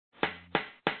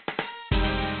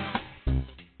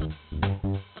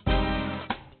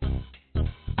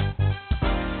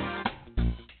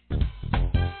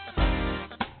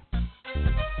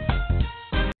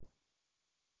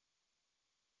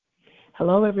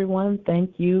Hello, everyone.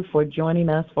 Thank you for joining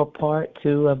us for part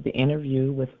 2 of the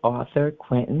interview with author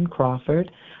Quinton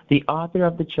Crawford, the author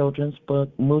of the children's book,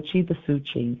 Moochie the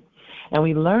Suchi. And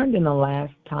we learned in the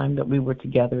last time that we were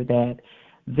together that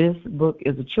this book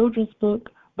is a children's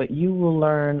book, but you will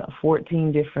learn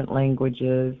 14 different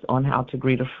languages on how to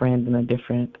greet a friend in a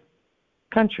different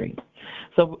country.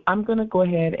 So I'm going to go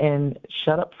ahead and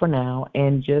shut up for now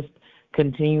and just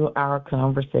continue our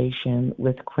conversation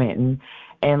with Quinton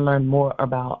and learn more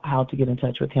about how to get in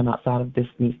touch with him outside of This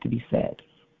Needs to Be Said.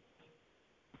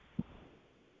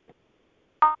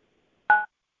 I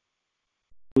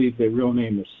believe their real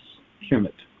name is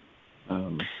Kemet.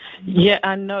 Yeah,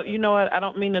 I know. You know what? I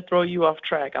don't mean to throw you off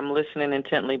track. I'm listening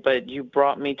intently, but you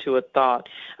brought me to a thought.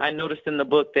 I noticed in the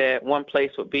book that one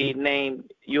place would be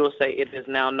named, you'll say it is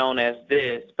now known as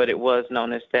this, but it was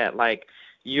known as that, like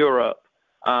Europe.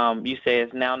 You say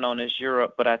it's now known as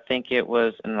Europe, but I think it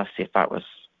was, and let's see if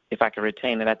I can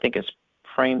retain it. I think it's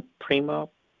Primo.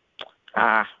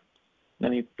 Let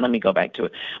me go back to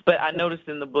it. But I noticed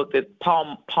in the book that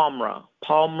Palmyra.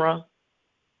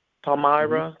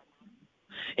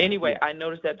 Anyway, I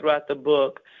noticed that throughout the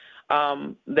book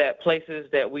that places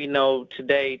that we know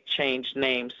today changed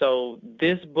names. So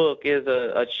this book is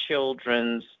a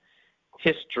children's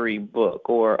history book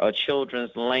or a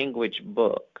children's language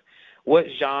book. What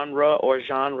genre or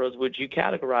genres would you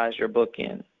categorize your book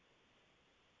in?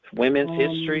 Women's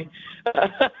history?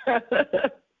 I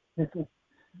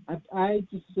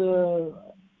just,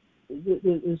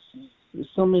 there's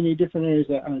so many different areas.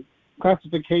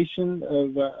 Classification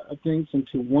of things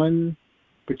into one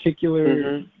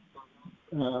particular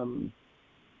area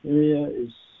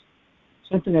is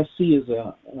something I see as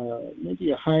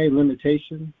maybe a high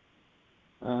limitation.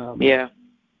 Yeah.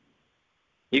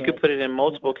 You could put it in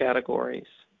multiple categories.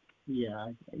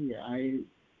 Yeah.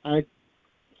 I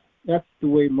that's the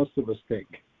way most of us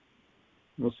think.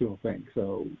 Most people think.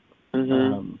 So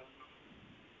I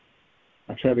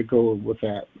try to go with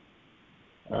that.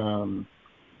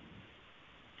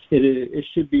 It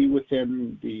should be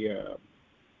within the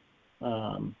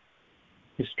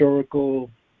historical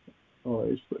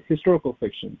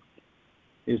fiction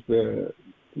is the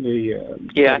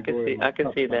yeah, I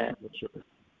can see that.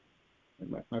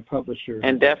 My publisher.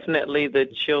 And definitely the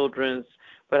children's,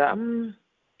 but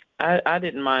I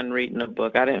didn't mind reading a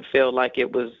book. I didn't feel like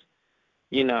it was,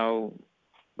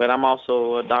 but I'm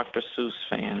also a Dr. Seuss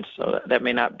fan, so that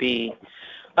may not be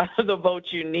the vote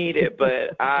you needed,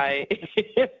 but I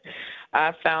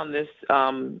found this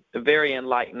very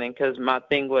enlightening because my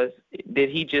thing was,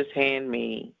 did he just hand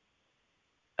me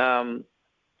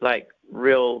like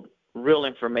real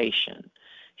information?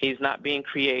 He's not being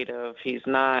creative. He's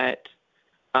not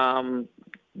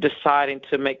deciding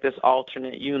to make this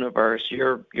alternate universe.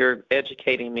 You're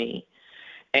educating me,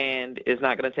 and it's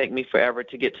not going to take me forever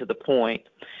to get to the point.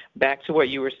 Back to what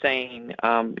you were saying,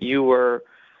 you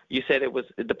said it was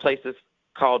the place is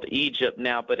called Egypt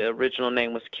now, but the original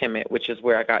name was Kemet, which is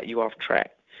where I got you off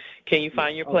track. Can you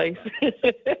find your place? Yeah,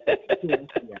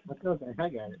 okay, I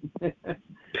got it.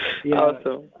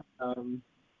 Awesome.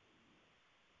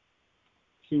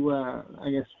 I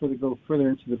guess to go further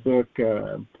into the book,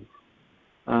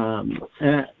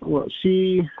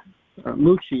 Moochie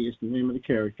is the name of the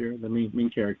character, the main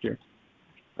character.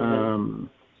 In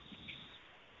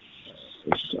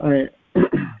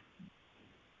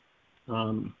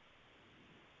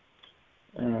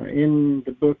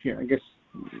the book, I guess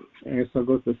I'll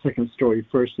go to the second story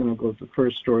first, then I'll go to the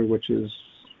first story, which is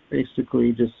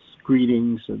basically just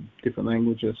greetings of different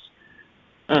languages.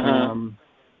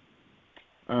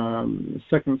 The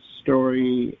second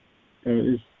story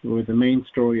is the main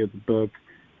story of the book.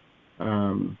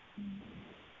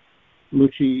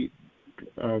 Moochie,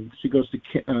 she goes to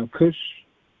Kush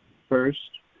first.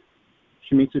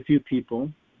 She meets a few people.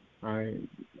 I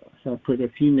put a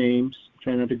few names,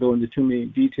 try not to go into too many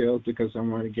details because I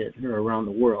want to get her around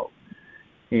the world.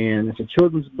 And it's a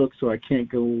children's book, so I can't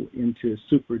go into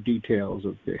super details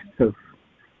of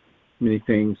many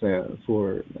things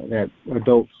for that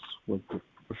adults would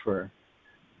prefer.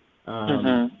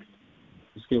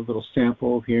 Just give a little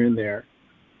sample here and there.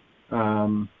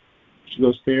 She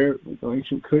goes there with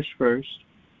ancient Kush first,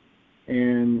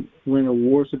 and when a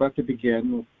war's about to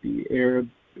begin with the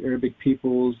Arabic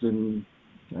peoples, and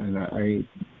I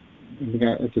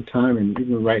forgot at the time, and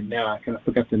even right now, I kind of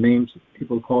forgot the names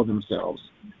people call themselves.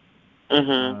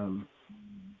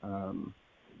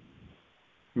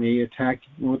 They attacked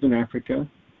northern Africa,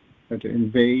 had to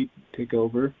invade, take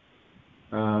over,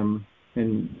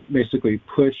 and basically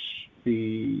push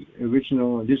the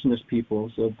original indigenous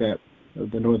peoples of the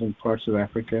northern parts of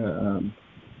Africa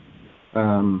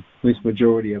at least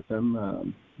majority of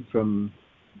them, from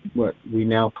what we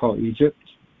now call Egypt.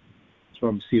 So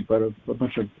obviously about a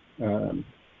bunch of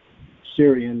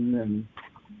Syrian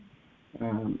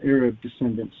and Arab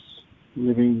descendants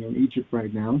living in Egypt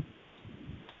right now,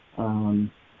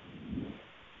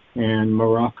 and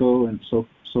Morocco and so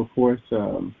forth.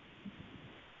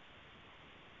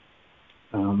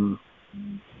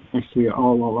 Actually,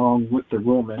 all along with the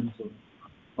Romans,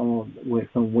 all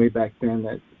from way back then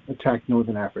that attacked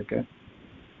northern Africa.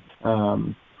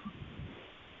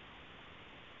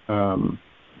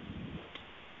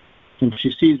 When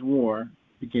she sees war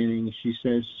beginning, she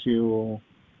says she'll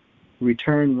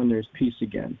return when there's peace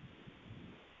again.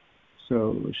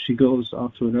 So she goes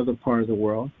off to another part of the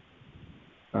world,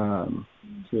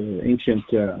 to ancient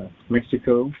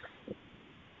Mexico.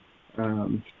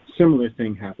 Similar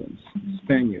thing happens.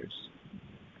 Spaniards,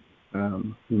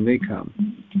 when they come,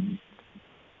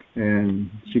 and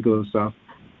she goes off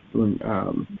when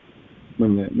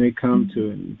they come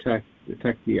to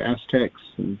attack the Aztecs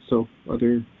and so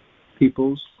other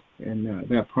peoples in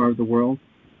that part of the world.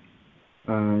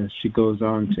 She goes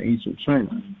on to ancient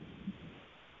China,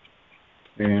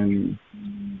 and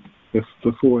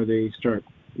before they start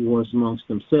wars amongst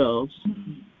themselves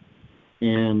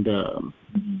and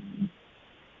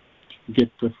get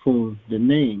the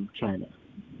name China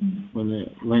when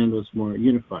the land was more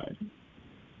unified.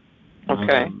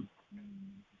 Okay.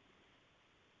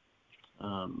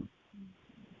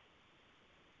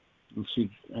 And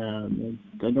she, I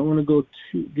don't want to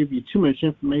give you too much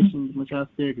information much out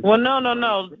there. Well,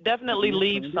 no. Definitely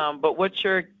leave some. But what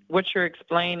you're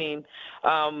explaining,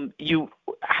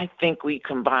 I think we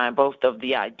combine both of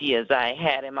the ideas I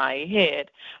had in my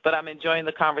head. But I'm enjoying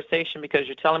the conversation because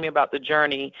you're telling me about the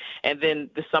journey, and then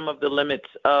some of the limits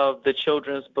of the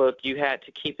children's book. You had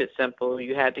to keep it simple.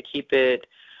 You had to keep it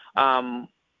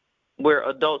where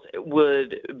adults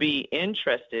would be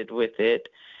interested with it.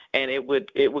 And it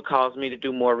would cause me to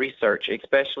do more research,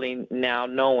 especially now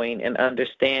knowing and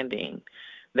understanding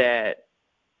that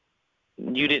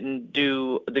you didn't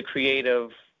do the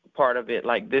creative part of it.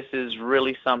 Like, this is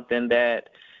really something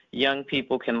that young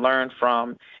people can learn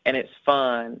from, and it's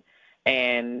fun.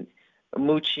 And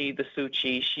Moochie the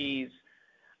Suchi, she's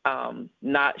out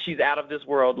of this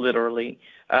world, literally.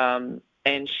 And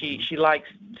she likes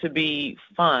to be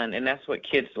fun, and that's what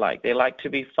kids like. They like to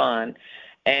be fun.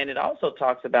 And it also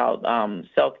talks about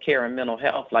self-care and mental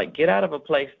health. Like, get out of a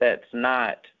place that's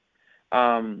not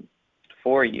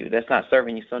for you, that's not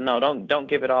serving you. So, no, don't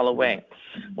give it all away.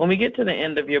 When we get to the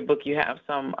end of your book, you have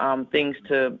some things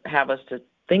to have us to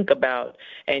think about,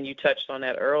 and you touched on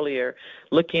that earlier,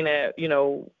 looking at,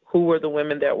 who were the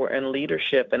women that were in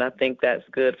leadership. And I think that's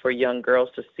good for young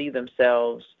girls to see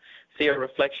themselves, see a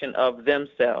reflection of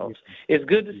themselves. It's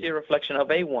good to see a reflection of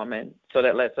a woman, so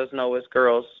that lets us know as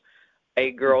girls,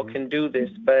 a girl can do this,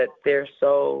 but there's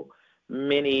so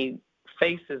many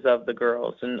faces of the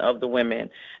girls and of the women.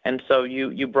 And so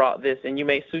you brought this, and you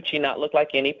made Suchi not look like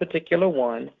any particular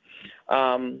one.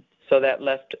 So that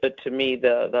left to me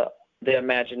the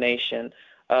imagination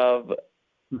of,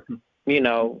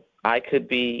 I could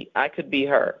be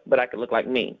her, but I could look like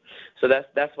me. So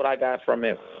that's what I got from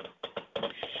it.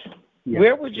 Yeah.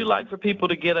 Where would you like for people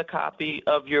to get a copy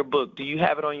of your book? Do you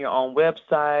have it on your own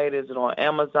website? Is it on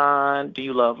Amazon? Do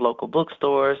you love local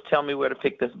bookstores? Tell me where to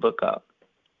pick this book up.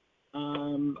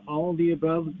 All of the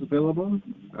above is available.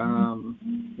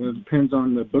 It depends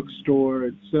on the bookstore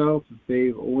itself, if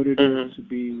they've ordered it to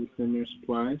be within their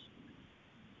supplies.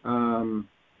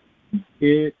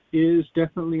 It is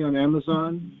definitely on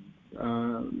Amazon.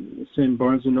 It's in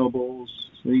Barnes & Noble's,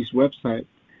 these websites.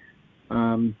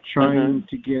 Trying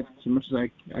to get as much as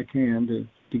I can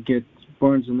to get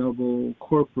Barnes & Noble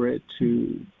corporate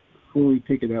to fully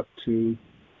pick it up, to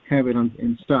have it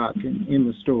in stock in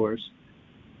the stores,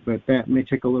 but that may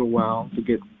take a little while to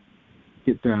get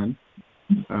done.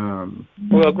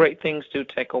 Well, great things do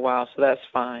take a while, so that's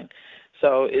fine.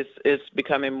 So it's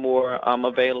becoming more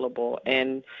available,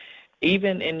 and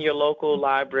even in your local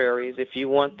libraries, if you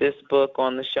want this book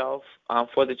on the shelf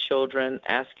for the children,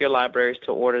 ask your libraries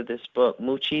to order this book,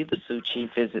 Moochie the Suchi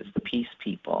Visits the Peace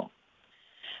People.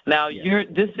 Now,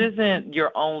 this isn't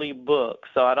your only book,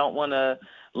 so I don't want to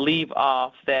leave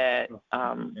off that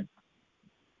that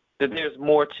there's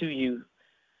more to you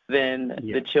than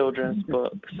the children's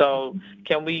book. So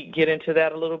can we get into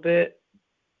that a little bit?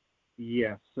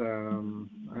 Yes.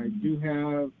 I do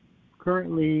have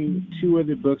currently 2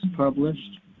 other books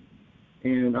published,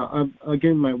 and I'll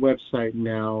give my website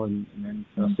now, and then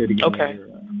I'll say it again later.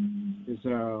 It's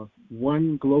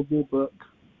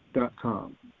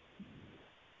oneglobalbook.com.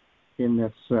 and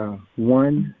that's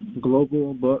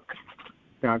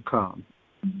oneglobalbook.com.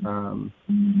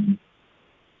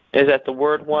 Is that the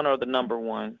word one or the number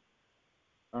one?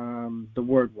 The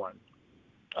word one.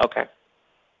 Okay.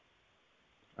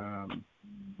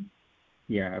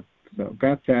 Yeah, so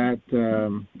got that.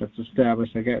 That's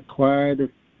established. I got quite a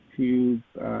few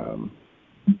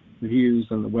views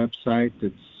on the website.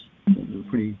 It's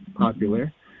pretty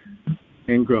popular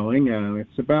and growing.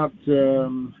 It's about,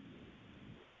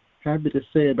 happy to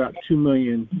say, about 2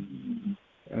 million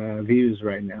views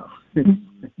right now.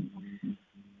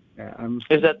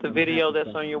 Is that the video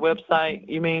that's on your website,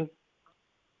 you mean?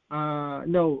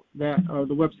 No, that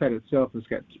the website itself has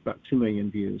got about 2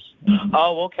 million views.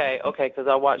 Oh, okay, because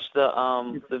I watched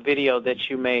the video that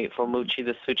you made for Moochie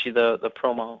the Suchi, the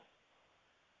promo.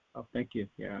 Oh, thank you.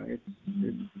 Yeah,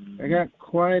 I got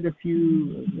quite a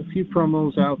few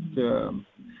promos out,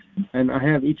 and I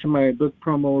have each of my book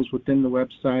promos within the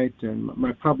website, and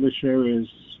my publisher is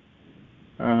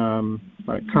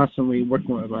constantly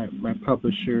working with my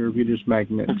publisher, Reader's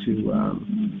Magnet,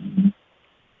 to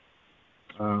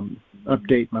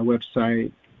update my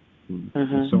website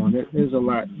and so on. There's a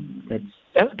lot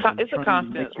it's a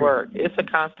constant work. It's a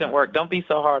constant work. Don't be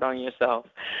so hard on yourself.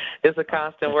 It's a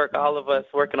constant work. All of us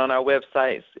working on our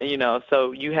websites,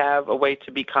 so you have a way to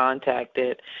be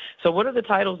contacted. So what are the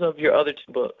titles of your other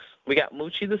two books? We got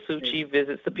Moochie the Suchi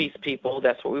Visits the Peace People.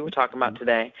 That's what we were talking about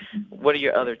today. What are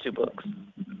your other two books?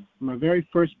 My very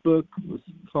first book was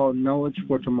called Knowledge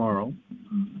for Tomorrow.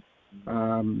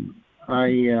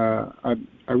 I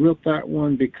wrote that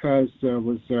one because I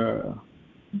was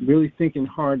really thinking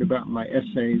hard about my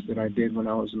essays that I did when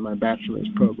I was in my bachelor's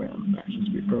degree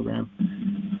program,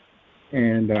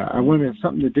 and I wanted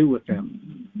something to do with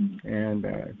them. And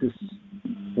this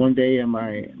one day on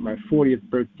my 40th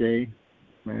birthday,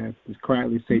 I just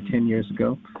quietly say 10 years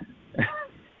ago,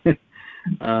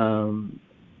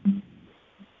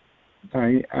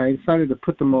 I decided to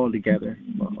put them all together,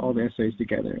 all the essays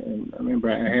together. And I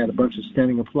remember I had a bunch of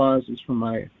standing applauses from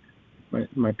my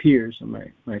peers in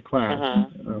my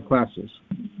classes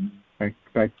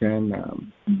back then.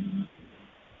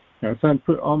 I decided to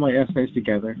put all my essays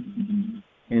together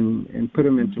and put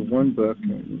them into one book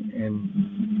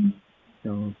and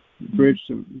bridge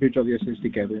all the essays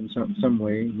together in some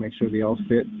way, make sure they all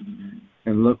fit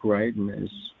and look right and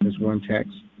as one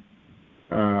text.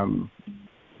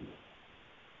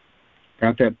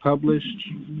 Got that published.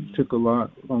 Took a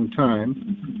long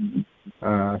time.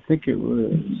 I think it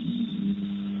was,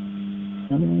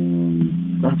 I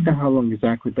forgot how long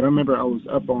exactly, but I remember I was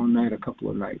up all night a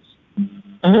couple of nights.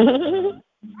 Yeah,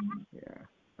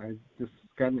 I just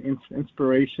got an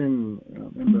inspiration. I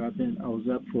remember I was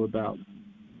up for about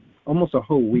almost a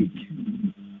whole week.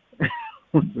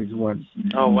 Once.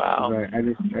 Oh wow! I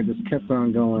just kept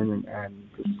on going and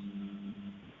just.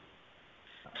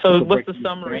 So what's the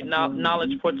summary?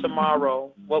 Knowledge for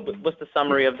Tomorrow. What's the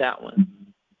summary of that one?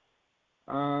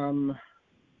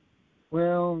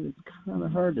 Well, it's kind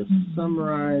of hard to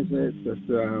summarize it, but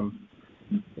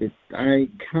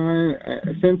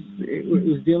since it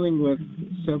was dealing with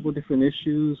several different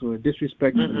issues, with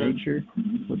disrespect to nature,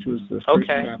 which was the first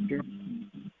chapter.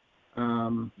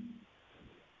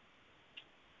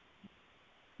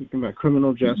 Thinking about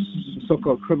criminal justice,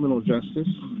 so-called criminal justice.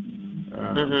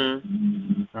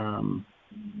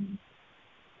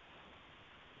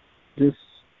 Just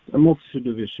a multitude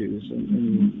of issues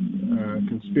and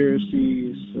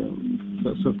conspiracies,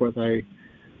 so forth.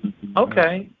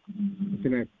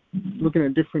 Looking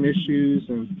at different issues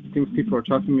and things people are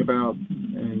talking about,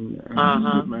 and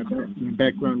my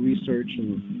background research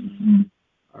and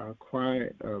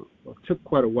took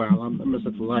quite a while. I was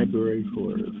at the library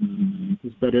for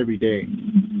just about every day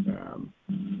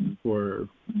for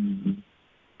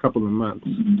a couple of months.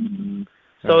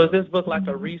 So is this book like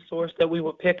a resource that we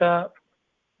would pick up?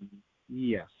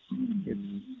 Yes.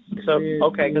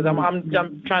 Because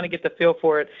I'm trying to get the feel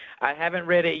for it. I haven't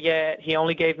read it yet. He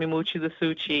only gave me Moochie the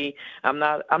Suchi. I'm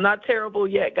not terrible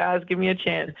yet, guys. Give me a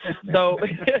chance. So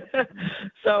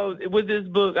so with this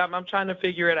book, I'm trying to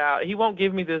figure it out. He won't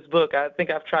give me this book. I think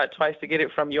I've tried twice to get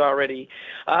it from you already.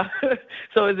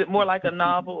 So is it more like a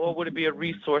novel, or would it be a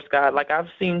resource guide? Like I've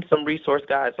seen some resource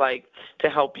guides, like to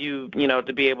help you,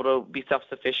 to be able to be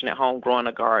self-sufficient at home, growing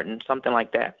a garden, something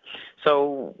like that.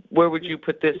 So where would you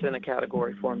put this in a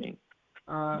category for me?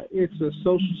 It's a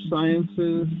social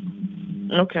sciences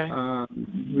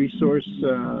resource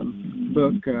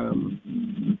book.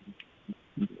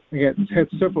 I had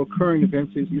several current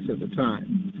events issues at the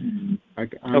time.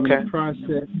 I'm in the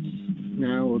process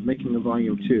now of making a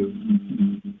volume 2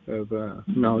 of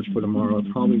Knowledge for Tomorrow. I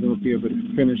probably won't be able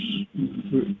to finish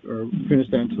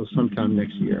that until sometime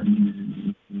next year.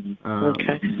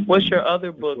 Okay. What's your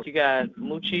other book? You got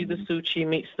Moochie the Suchi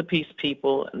Meets the Peace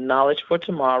People, Knowledge for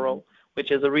Tomorrow,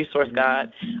 which is a resource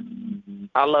guide.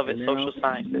 I love it, Social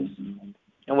Sciences.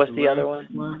 And what's the other one?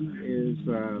 One is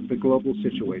The Global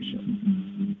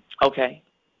Situation. Okay.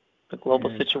 The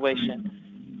Global Situation.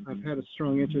 I've had a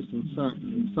strong interest in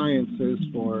sciences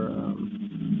for,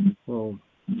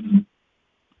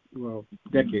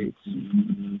 decades.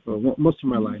 Well, most of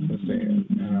my life, let's say.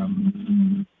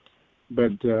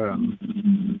 But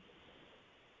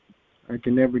I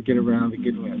can never get around to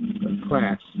getting a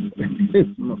class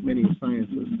in many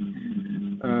sciences.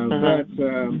 But I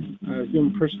was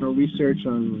doing personal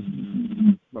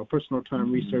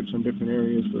time research on different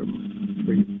areas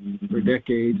for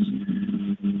decades.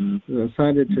 So I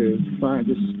decided to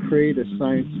create a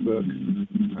science book.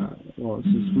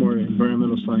 This is more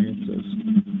environmental sciences.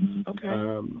 Okay.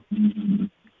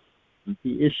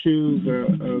 The issues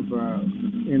of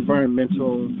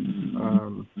environmental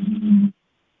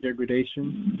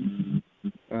degradation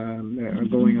that are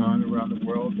going on around the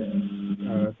world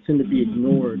that tend to be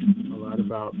ignored a lot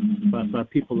by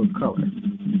people of color,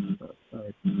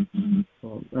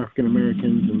 African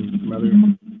Americans and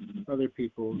other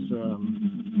peoples,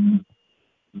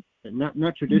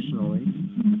 not traditionally,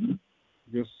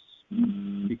 just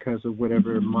because of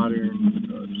whatever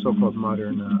so-called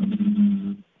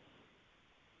modern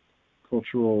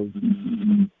cultural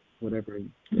whatever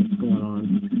is going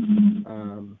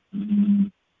on.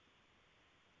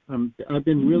 I've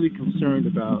been really concerned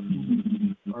about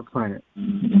our planet,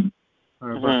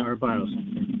 our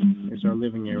biosphere. It's our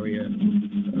living area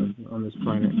on this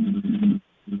planet,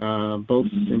 both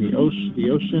in the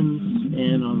oceans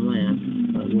and on land,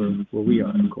 where we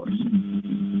are, of course.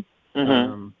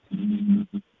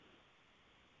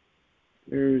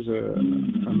 There's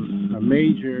a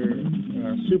major,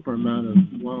 super amount of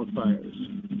wildfires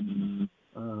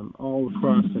all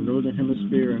across the northern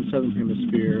hemisphere and southern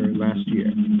hemisphere last year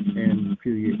and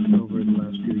over the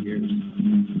last few years.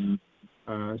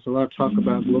 There's a lot of talk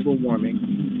about global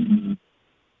warming.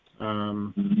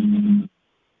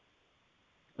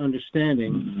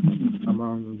 Understanding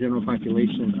among the general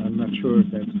population, I'm not sure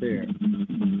if that's there.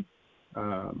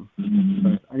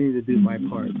 But I need to do my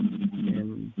part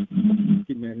in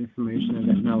getting that information and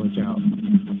that knowledge out.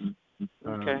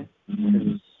 Okay.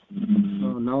 Because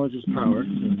knowledge is power, as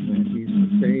we used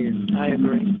to say. And I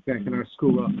agree. Back in our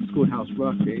schoolhouse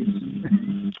rock days.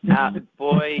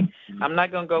 Boy, I'm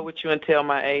not going to go with you and tell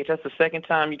my age. That's the second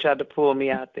time you tried to pull me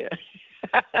out there.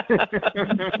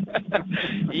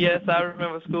 Yes, I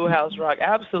remember Schoolhouse Rock.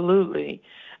 Absolutely.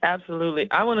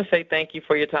 I want to say thank you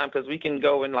for your time, because we can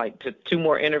go in to 2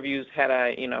 more interviews had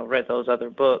I, read those other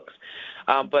books.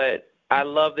 But I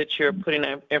love that you're putting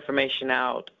information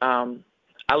out.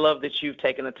 I love that you've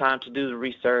taken the time to do the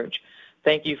research.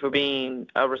 Thank you for being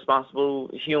a responsible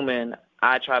human.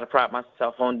 I try to pride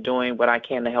myself on doing what I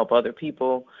can to help other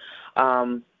people.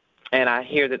 And I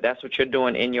hear that that's what you're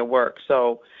doing in your work.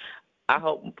 So I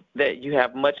hope that you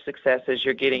have much success as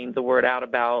you're getting the word out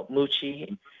about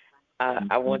Moochie.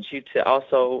 I want you to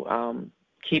also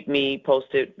keep me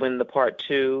posted when the part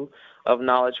 2 of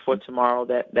Knowledge for Tomorrow,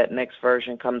 that next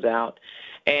version comes out.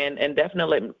 And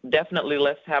definitely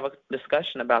let's have a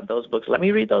discussion about those books. Let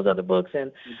me read those other books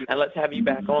and let's have you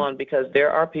back on, because there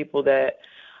are people that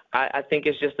I think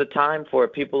it's just the time for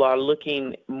it. People are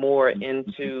looking more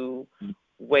into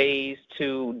ways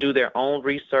to do their own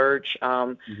research,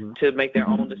 to make their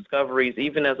own discoveries.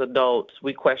 Even as adults,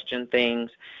 we question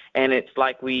things, and it's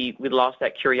like we lost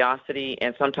that curiosity,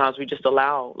 and sometimes we just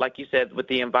allow, like you said, with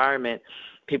the environment,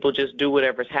 people just do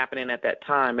whatever's happening at that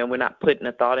time, and we're not putting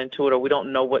a thought into it, or we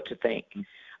don't know what to think.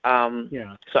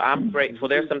 So I'm grateful.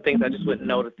 There's some things I just wouldn't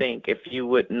know to think if you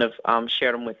wouldn't have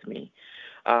shared them with me.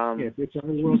 It's our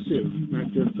world too,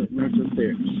 not just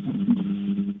theirs.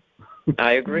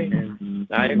 I agree.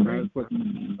 I agree.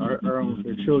 Our own,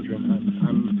 their children.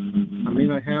 I may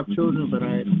not have children, but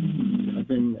I've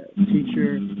been a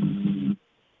teacher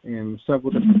in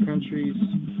several different countries.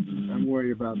 I'm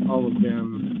worried about all of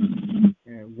them.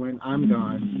 And when I'm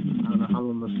gone, I don't know how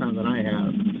much time that I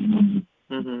have.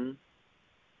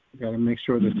 Got to make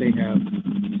sure that they have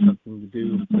something to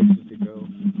do, places to go,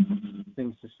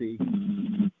 things to see.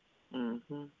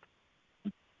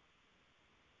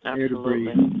 Absolutely. Air to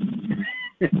breathe.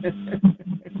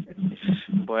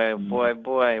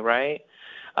 boy, right?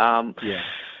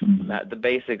 The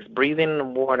basics, breathing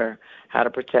and water, how to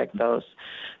protect those.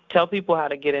 Tell people how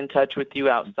to get in touch with you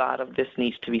outside of This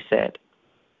Needs to Be Said.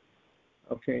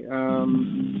 Okay.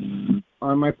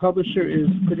 My publisher is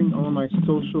putting all my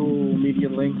social media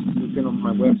links within on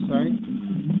my website.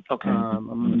 Okay.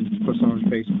 Of course, I'm on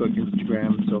Facebook,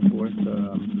 Instagram, and so forth.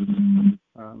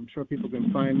 I'm sure people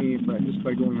can find me, but just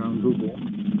by going on Google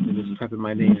and just typing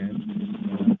my name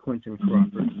in, Quinton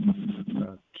Crawford,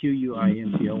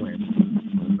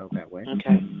 Quinton. I'll spell that way.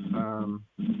 Okay.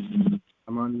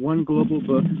 I'm on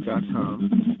oneglobalbook.com,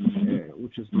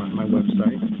 which is my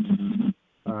website.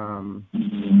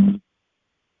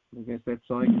 I guess that's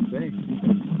all I can say.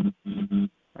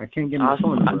 I can't get my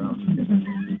phone number out.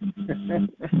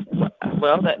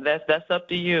 Well, that's up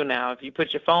to you now. If you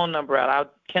put your phone number out, I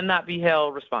cannot be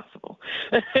held responsible.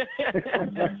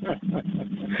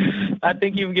 I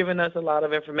think you've given us a lot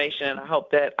of information, and I hope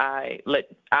that I've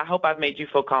made you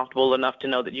feel comfortable enough to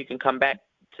know that you can come back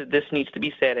to This Needs to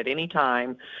Be Said at any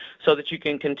time, so that you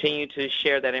can continue to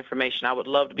share that information. I would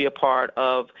love to be a part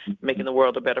of making the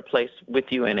world a better place with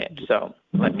you in it. So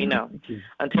let me know.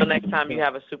 Until next time, you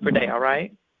have a super day. All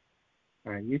right.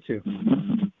 All right. You too.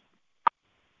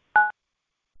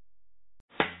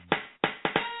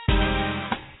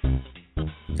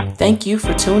 Thank you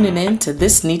for tuning in to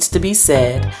This Needs to Be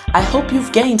Said. I hope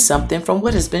you've gained something from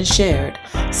what has been shared.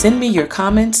 Send me your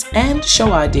comments and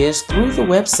show ideas through the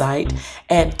website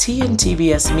at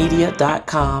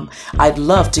tntbsmedia.com. I'd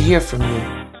love to hear from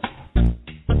you.